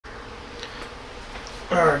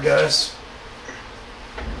Alright guys,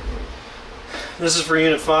 this is for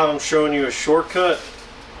Unit 5. I'm showing you a shortcut,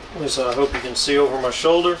 at least I hope you can see over my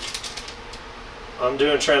shoulder. I'm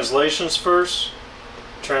doing translations first.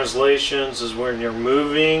 Translations is when you're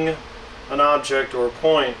moving an object or a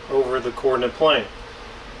point over the coordinate plane.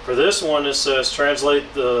 For this one it says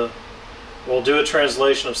we'll do a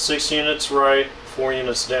translation of 6 units right, 4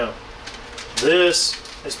 units down. This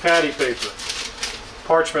is patty paper,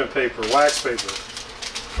 parchment paper, wax paper.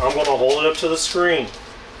 I'm going to hold it up to the screen.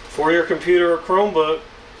 For your computer or Chromebook,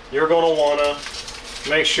 you're going to want to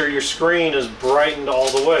make sure your screen is brightened all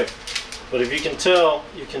the way. But if you can tell,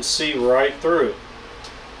 you can see right through it.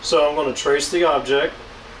 So I'm going to trace the object.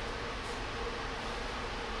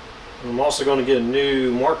 I'm also going to get a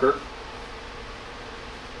new marker.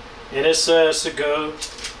 And it says to go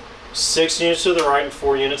 6 units to the right and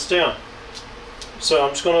 4 units down. So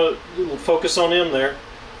I'm just going to focus on them there.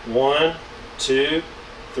 1, 2,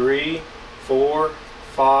 3, 4,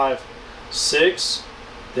 5, 6.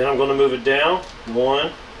 Then I'm going to move it down.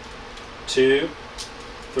 1, 2,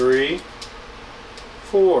 3,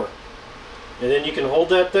 4. And then you can hold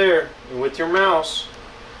that there, and with your mouse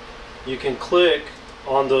you can click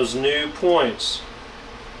on those new points.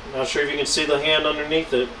 I'm not sure if you can see the hand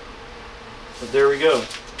underneath it, but there we go.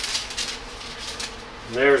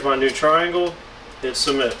 And there's my new triangle. Hit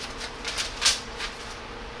submit.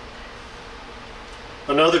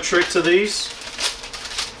 Another trick to these,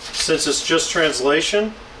 since it's just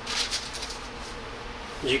translation,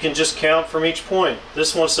 you can just count from each point.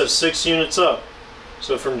 This one says 6 units up.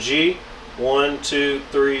 So from G, 1, 2,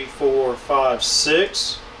 3, 4, 5,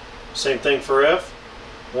 6. Same thing for F.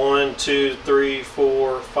 1, 2, 3,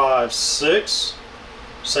 4, 5, 6.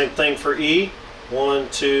 Same thing for E. 1,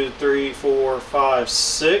 2, 3, 4, 5,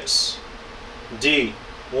 6. D.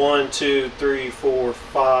 1, 2, 3, 4,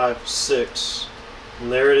 5, 6.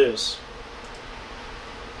 And there it is.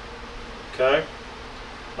 Okay.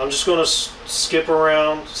 I'm just going to skip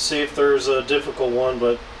around, see if there's a difficult one,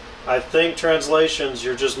 but I think translations,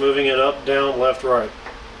 you're just moving it up, down, left, right.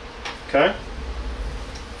 Okay?